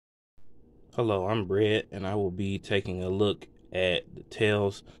Hello, I'm Brett, and I will be taking a look at the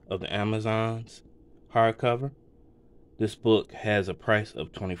Tales of the Amazons hardcover. This book has a price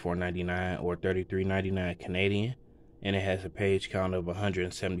of $24.99 or $33.99 Canadian, and it has a page count of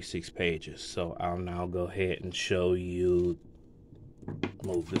 176 pages. So I'll now go ahead and show you,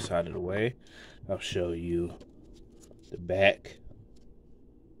 move this out of the way. I'll show you the back,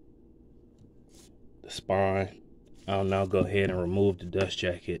 the spine. I'll now go ahead and remove the dust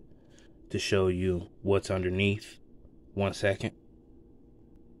jacket to show you what's underneath. 1 second.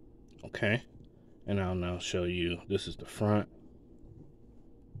 Okay. And I'll now show you, this is the front,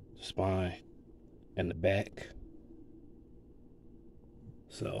 the spine, and the back.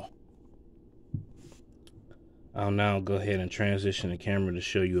 So I'll now go ahead and transition the camera to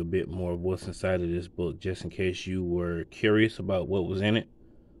show you a bit more of what's inside of this book, just in case you were curious about what was in it.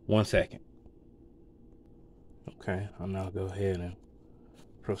 1 second. Okay, I'll now go ahead and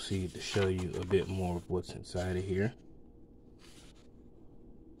proceed to show you a bit more of what's inside of here.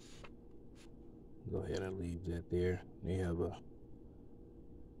 Go ahead and leave that there. They have a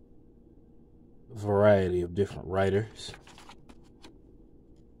variety of different writers.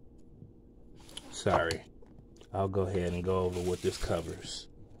 Sorry, I'll go ahead and go over what this covers.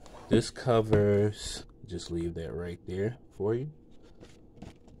 This covers, just leave that right there for you.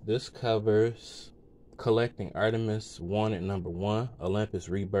 This covers Collecting Artemis Wanted #1, Olympus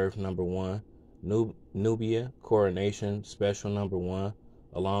Rebirth #1, Nubia Coronation Special #1,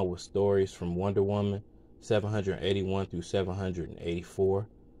 along with stories from Wonder Woman 781 through 784,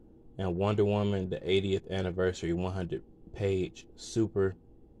 and Wonder Woman the 80th Anniversary 100-page Super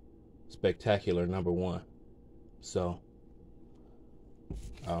Spectacular #1. So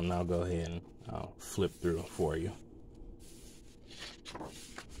I'll now go ahead and I'll flip through for you.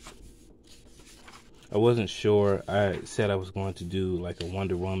 I wasn't sure. I said I was going to do like a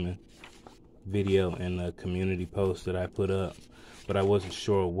Wonder Woman video in the community post that I put up, but I wasn't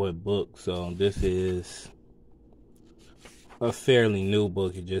sure what book. So this is a fairly new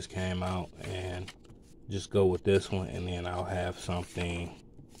book. It just came out, and just go with this one, and then I'll have something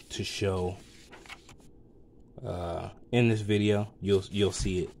to show in this video. You'll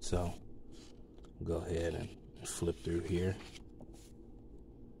see it. So go ahead and flip through here.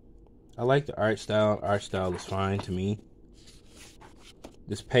 I like the art style. Art style is fine to me.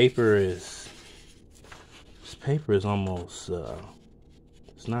 This paper is almost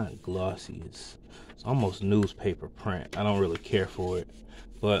it's not glossy. It's almost newspaper print. I don't really care for it,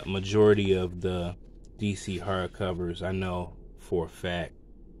 but majority of the DC hardcovers, I know for a fact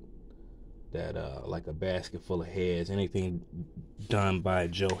that like A Basket Full of Heads, anything done by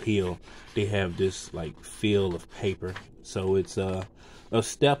Joe Hill, they have this like feel of paper. So it's a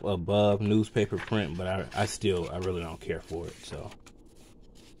step above newspaper print, but I really don't care for it. So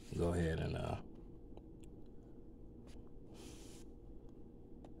go ahead and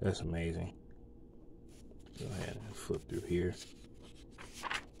that's amazing. Go ahead and flip through here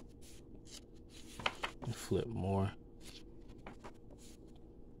and flip more.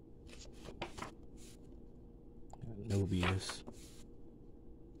 Nubius.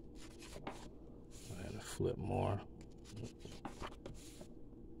 Go ahead and flip more.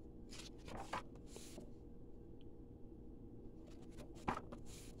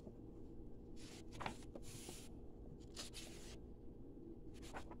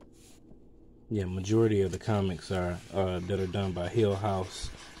 Yeah, majority of the comics are that are done by Hill House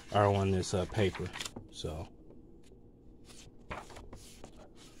are on this paper. So I'm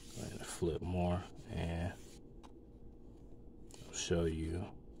gonna flip more, and I'll show you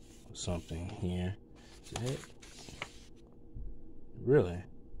something here. Is that really?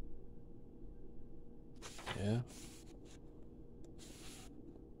 Yeah.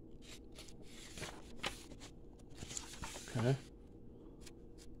 Okay.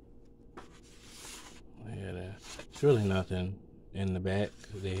 It's really nothing in the back.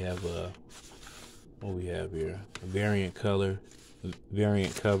 They have what we have here, a variant covers,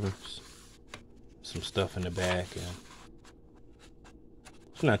 some stuff in the back, and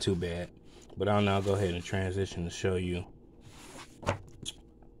it's not too bad. But I'll now go ahead and transition to show you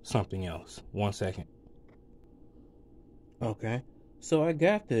something else. 1 second. Okay, so I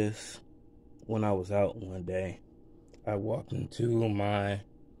got this when I was out one day. I walked into my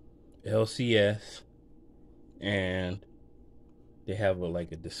LCS, and they have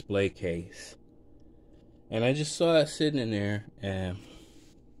like a display case, and I just saw it sitting in there, and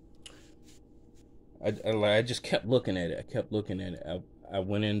I just kept looking at it. I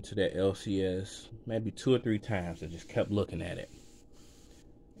went into that LCS maybe 2 or 3 times. I just kept looking at it,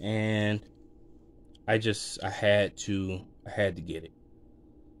 and I had to get it.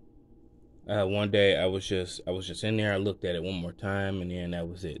 One day I was just in there. I looked at it one more time, and then that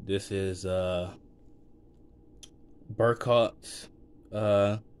was it. This is Burkhart's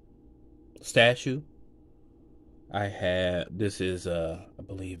statue. This is I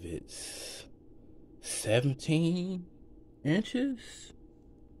believe it's 17 inches,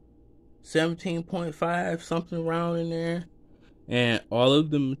 17.5, something around in there. And all of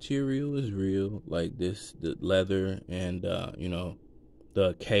the material is real, like the leather and you know,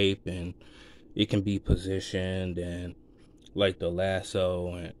 the cape, and it can be positioned, and like the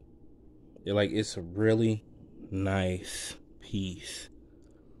lasso, and it's a really nice piece.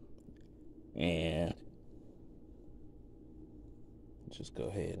 And just go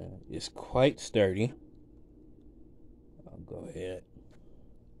ahead, and it's quite sturdy. I'll go ahead,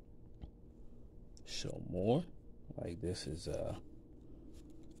 show more. Like, this is I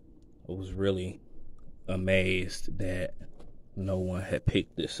was really amazed that no one had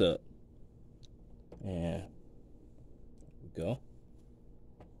picked this up. And there we go.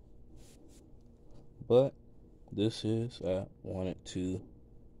 But this is, I wanted to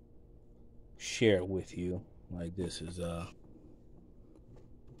share with you, like, this is a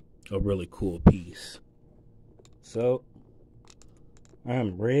really cool piece. So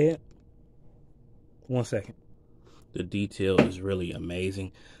I'm red. One second. The detail is really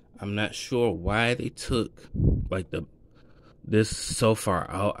amazing. I'm not sure why they took like this so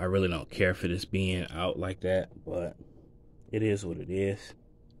far out. I really don't care for this being out like that, but it is what it is.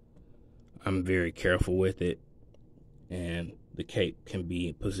 I'm very careful with it, and the cape can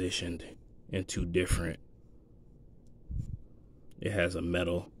be positioned in two different. It has a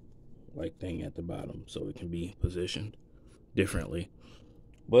metal like thing at the bottom, so it can be positioned differently.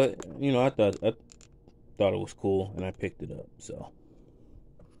 But you know, I thought it was cool, and I picked it up. So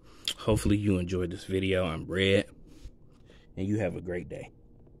hopefully you enjoyed this video. I'm Red, and you have a great day.